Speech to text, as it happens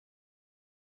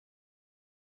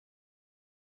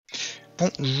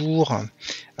Bonjour.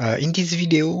 In this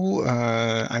video,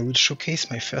 I will showcase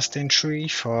my first entry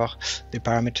for the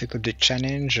parametric object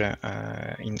challenge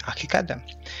in Archicad,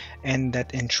 and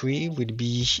that entry will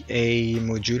be a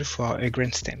module for a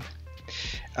grandstand.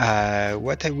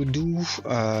 What I will do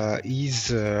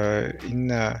is in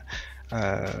the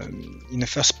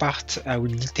first part, I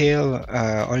will detail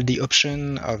all the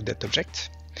options of that object.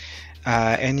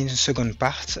 And in the second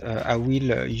part, I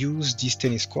will use this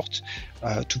tennis court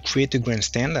to create a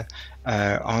grandstand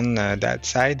on that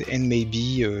side, and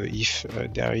maybe if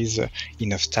there is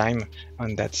enough time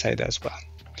on that side as well.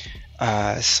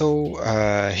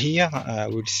 Here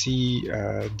we'll see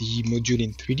the module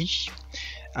in 3D.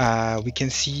 We can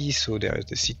see, so there are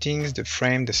the settings, the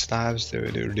frame, the slabs,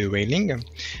 the railing.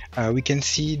 We can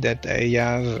see that I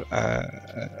have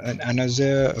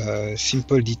another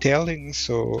simple detailing.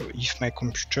 So if my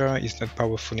computer is not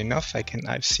powerful enough, I can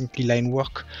have simply line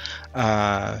work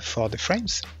for the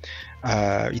frames.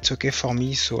 It's okay for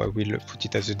me, so I will put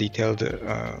it as a detailed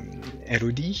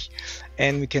LOD.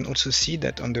 And we can also see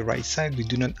that on the right side we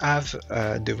do not have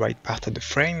the right part of the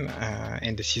frame,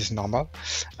 and this is normal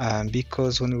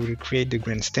because when we will create the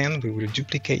grandstand we will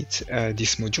duplicate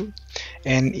this module,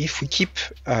 and if we keep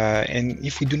and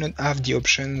if we do not have the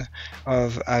option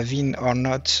of having or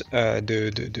not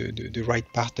the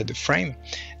right part of the frame,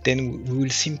 then we will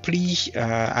simply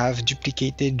have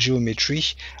duplicated geometry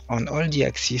on all the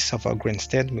axes of our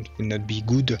grandstand, which will not be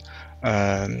good.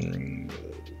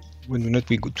 Will not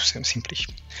be good to say simply.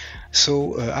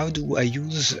 So how do I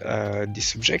use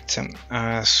this object?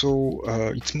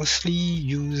 It's mostly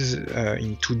used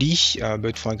in 2D,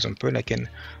 but for example I can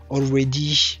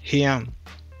already here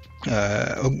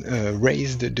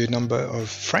raise the number of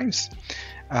frames,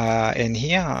 and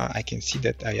here I can see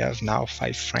that I have now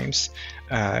 5 frames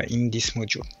in this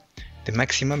module. The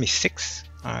maximum is 6,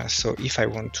 so if I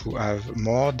want to have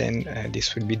more, then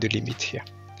this will be the limit here.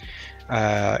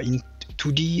 In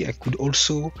 2D, I could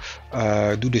also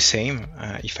do the same.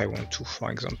 If I want to, for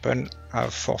example,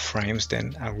 have 4 frames,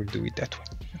 then I will do it that way.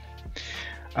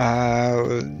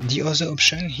 The other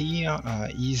option here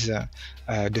is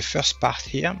the first part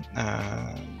here,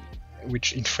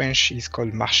 which in French is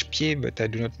called marche-pied, but I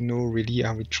do not know really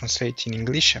how it translates in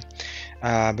English.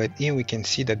 But here we can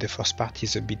see that the first part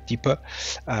is a bit deeper,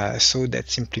 so that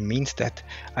simply means that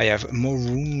I have more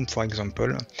room. For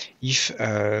example, if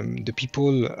the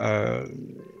people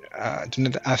do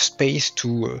not have space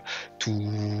to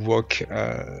walk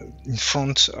in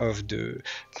front of the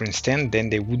grandstand,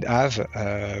 then they would have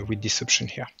with this option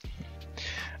here.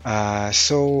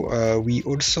 We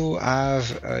also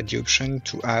have the option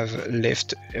to have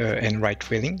left and right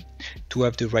railing. To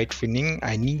have the right railing,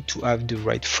 I need to have the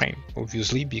right frame,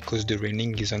 obviously, because the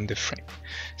railing is on the frame.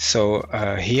 So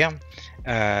here,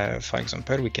 for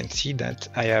example, we can see that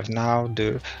I have now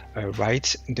the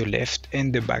right, the left,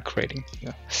 and the back railing.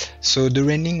 So the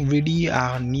railing really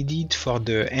are needed for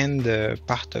the end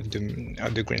part of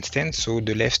the grandstand. So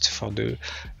the left for the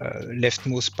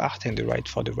leftmost part, and the right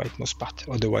for the rightmost part.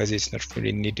 Otherwise, it's not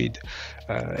really needed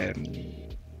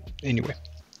anyway.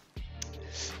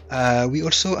 We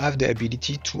also have the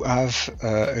ability to have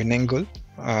an angle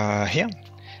here.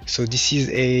 So this is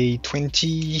a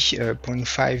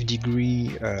 20.5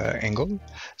 degree angle.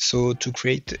 So to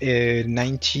create a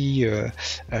 90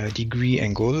 degree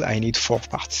angle, I need 4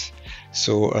 parts.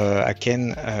 So I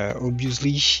can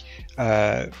obviously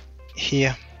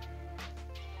here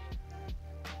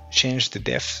change the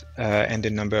depth and the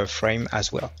number of frame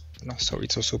as well. So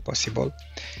it's also possible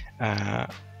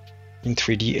in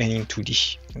 3D and in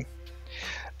 2D.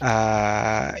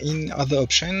 In other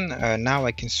option, now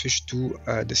I can switch to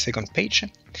the second page,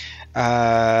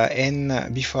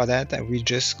 and before that I will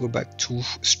just go back to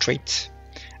straight,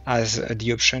 as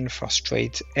the option for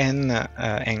straight and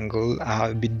angle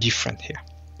are a bit different here.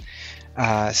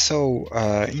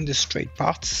 In the straight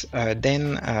parts,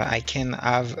 then I can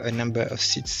have a number of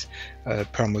seats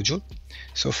per module.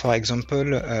 So for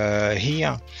example,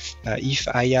 here, if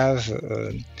I have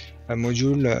a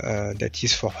module that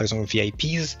is for example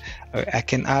VIPs, I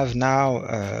can have now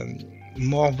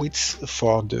more width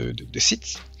for the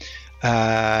seats,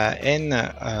 and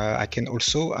I can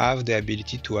also have the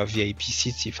ability to have VIP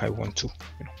seats if I want to.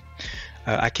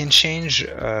 I can change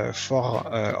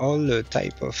for all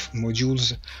type of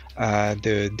modules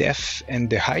the depth and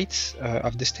the height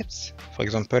of the steps. For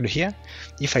example, here,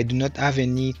 if I do not have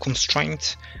any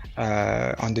constraint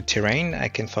on the terrain, I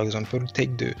can, for example,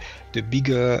 take the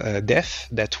bigger depth.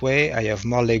 That way I have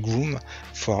more leg room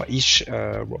for each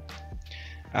row.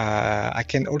 I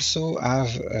can also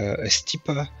have a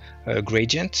steeper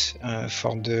gradient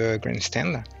for the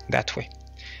grandstand that way.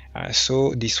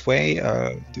 So this way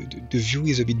the view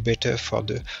is a bit better for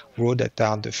the roads that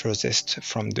are the furthest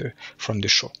from the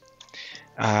shore.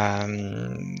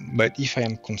 But if I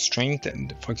am constrained,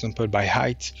 and for example by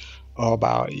height or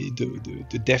by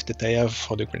the depth that I have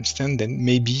for the grandstand, then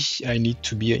maybe I need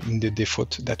to be in the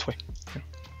default that way.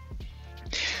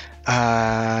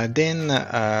 Then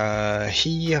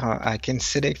here I can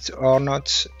select or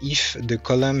not if the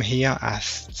column here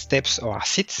has steps or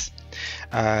seats.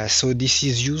 So this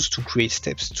is used to create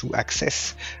steps to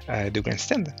access the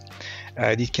grandstand.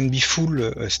 It can be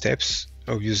full steps,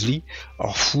 obviously,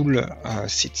 or full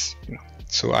seats.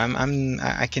 So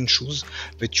I can choose,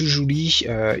 but usually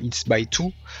it's by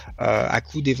 2. I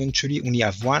could eventually only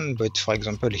have 1, but for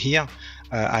example here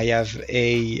I have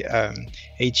a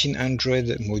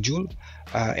 1800 module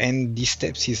and this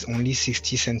steps is only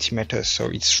 60 centimeters, so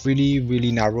it's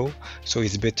really narrow. So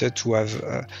it's better to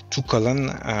have 2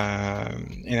 columns,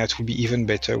 and that will be even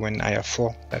better when I have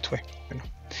 4 that way.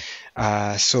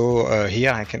 So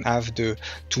here I can have the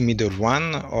 2 middle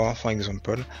one, or for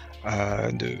example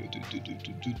the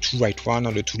 2 right one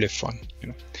or the 2 left one.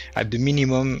 At the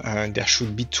minimum there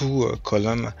should be 2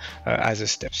 columns as a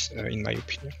steps, in my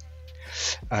opinion.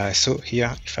 So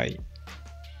here if I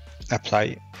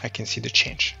apply, I can see the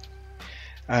change.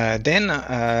 Then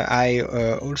I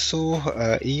also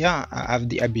here have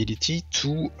the ability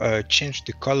to change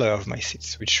the color of my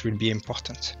seats, which will be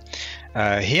important.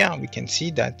 Here we can see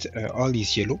that all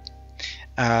is yellow,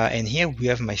 and here we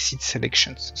have my seat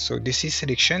selections. So the seat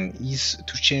selection is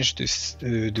to change this,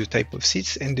 the type of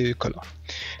seats and the color.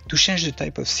 To change the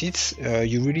type of seats,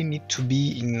 you really need to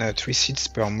be in 3 seats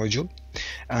per module,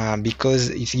 because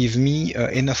it gives me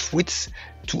enough width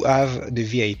to have the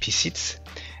VIP seats,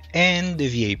 and the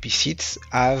VIP seats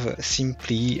have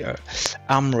simply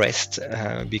armrest,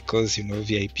 because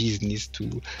VIPs need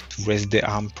to rest their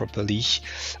arm properly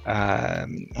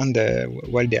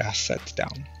while they are sat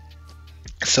down.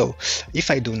 So if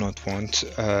I do not want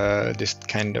this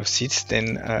kind of seats,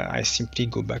 then I simply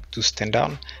go back to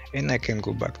standard and I can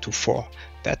go back to 4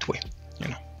 that way.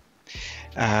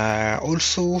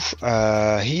 Also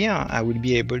here I will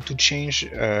be able to change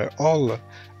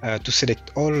to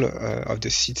select all of the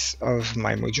seats of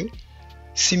my module.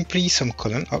 Simply some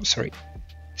column,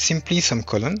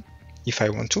 if I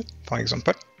want to, for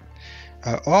example,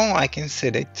 or I can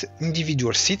select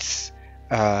individual seats.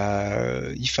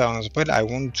 If, for example, I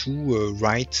want to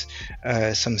write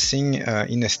something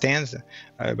in a stand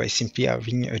by simply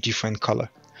having a different color.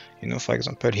 For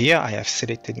example, here I have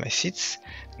selected my seats.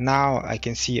 Now I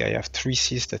can see I have 3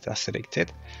 seats that are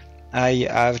selected. I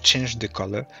have changed the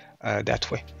color that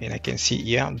way, and I can see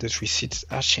here the 3 seats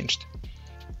are changed.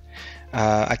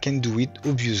 I can do it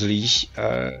obviously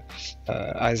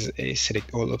as a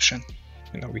select all option.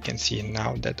 We can see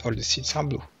now that all the seats are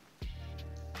blue.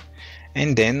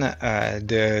 And then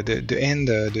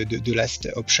the last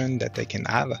option that I can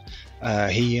have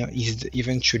here is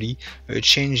eventually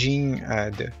changing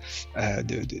the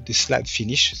slab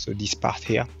finish, so this part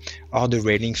here, or the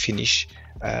railing finish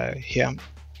here,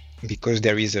 because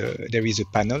there is a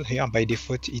panel here. By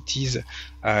default it is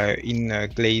in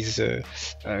glaze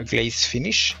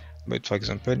finish, but for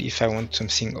example if I want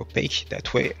something opaque,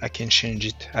 that way I can change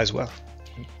it as well.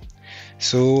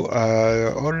 So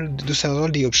those are all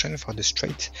the options for the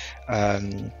straight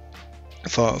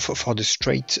for the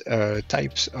straight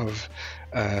types of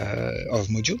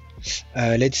module.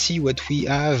 Let's see what we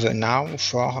have now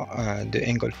for the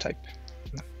angle type.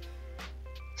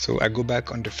 So I go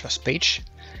back on the first page,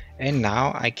 and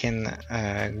now I can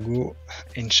go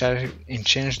and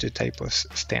change the type of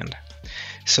stand.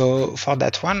 So for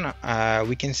that one,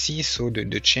 we can see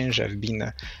the change have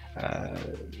been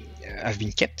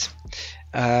kept.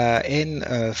 And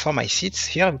for my seats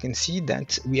here, we can see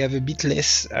that we have a bit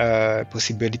less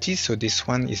possibilities. So this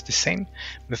one is the same,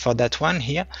 but for that one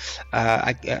here,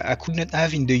 I could not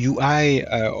have in the UI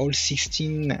all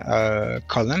 16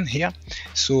 columns here.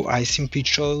 So I simply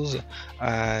chose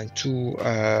to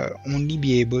only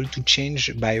be able to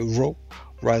change by row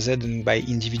rather than by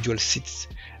individual seats.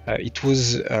 It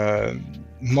was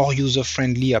more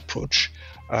user-friendly approach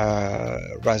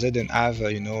rather than have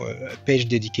a page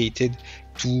dedicated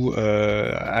to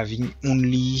having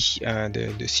only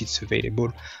the seats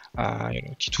available.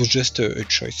 It was just a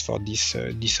choice for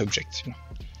this object.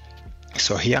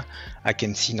 So here I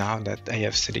can see now that I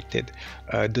have selected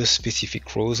those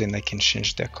specific rows, and I can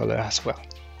change their color as well.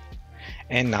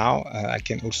 And now I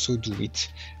can also do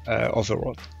it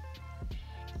overall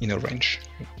in a range.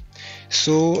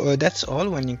 So that's all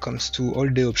when it comes to all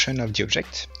the options of the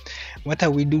object. What I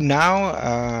will do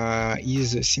now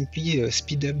is simply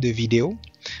speed up the video,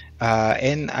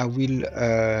 and I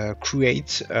will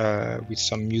create with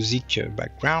some music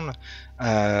background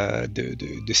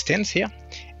the stands here,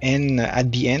 and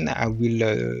at the end I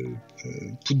will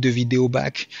put the video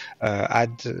back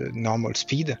at normal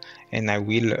speed, and I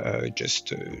will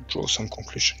just draw some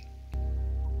conclusion.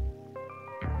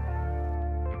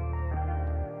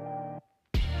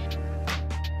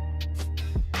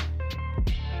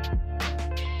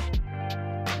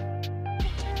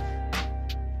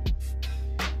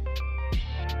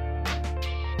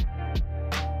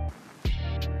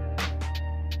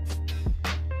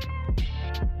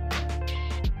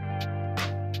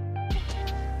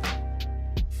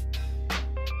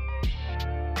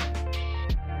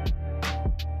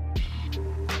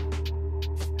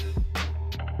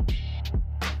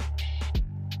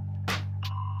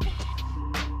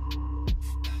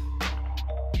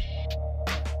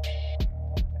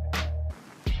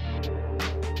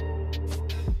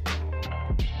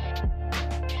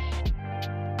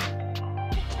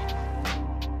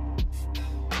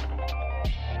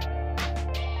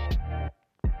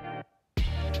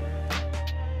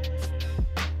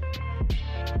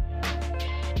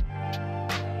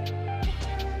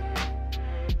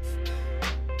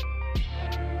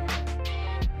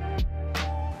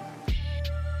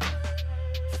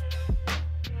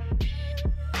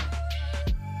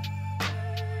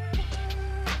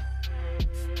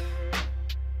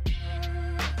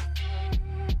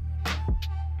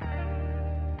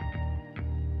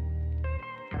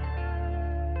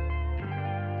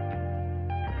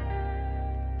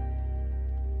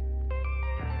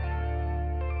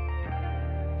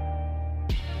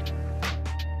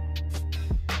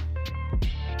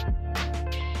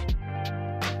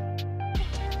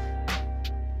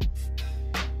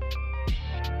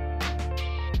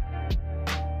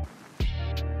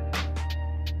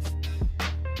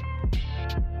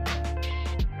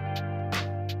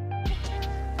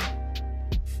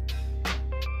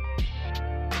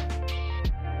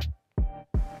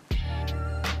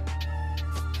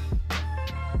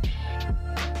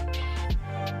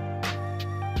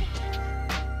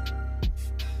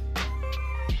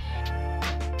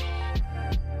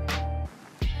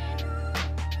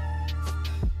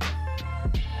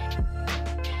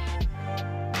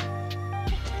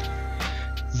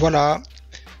 Voila.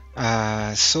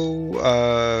 So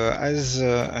as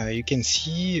you can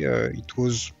see, it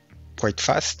was quite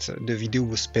fast. The video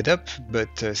was sped up, but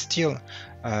still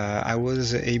I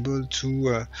was able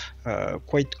to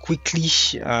quite quickly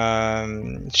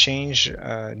change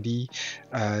the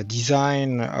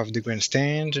design of the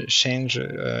grandstand, change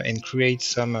and create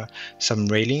some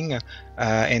railing,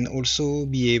 and also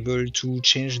be able to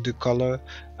change the color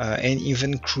and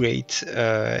even create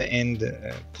and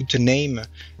put a name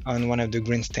on one of the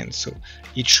grandstands. So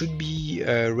it should be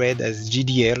read as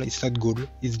GDL. It's not Google,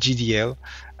 it's GDL,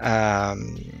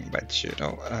 but you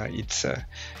know,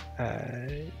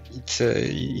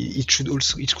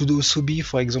 it could also be,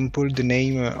 for example, the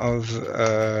name of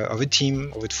a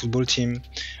team, of a football team,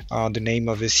 or the name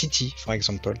of a city, for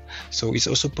example. So it's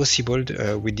also possible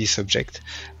with this object.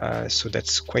 So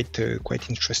that's quite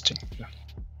interesting.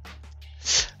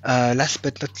 Last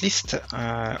but not least,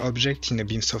 object in a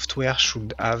BIM software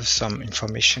should have some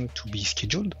information to be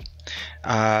scheduled.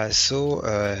 So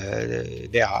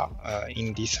they are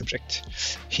in this object.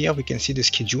 Here we can see the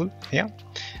schedule here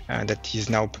that is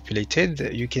now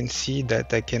populated. You can see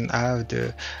that I can have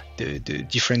the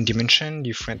different dimension,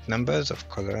 different numbers of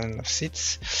column of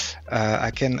seats. I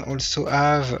can also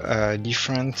have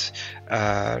different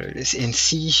and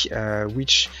see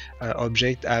which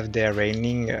object have their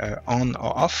railing on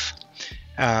or off.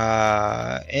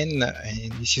 And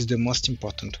this is the most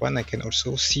important one. I can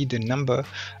also see the number,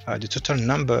 the total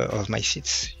number of my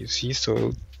seats. You see,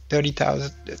 so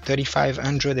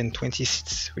 3,520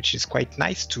 seats, which is quite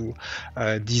nice to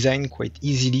design quite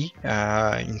easily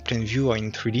in plain view or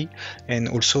in 3D, and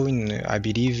also in, I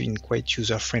believe, in quite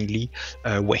user-friendly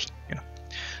way. You know.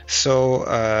 So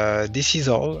this is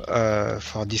all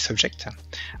for this subject.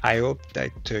 I hope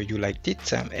that you liked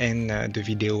it and the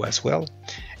video as well.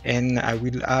 And I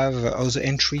will have other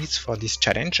entries for this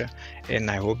challenge, and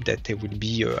I hope that they will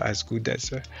be as good as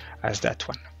that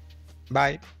one.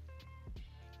 Bye.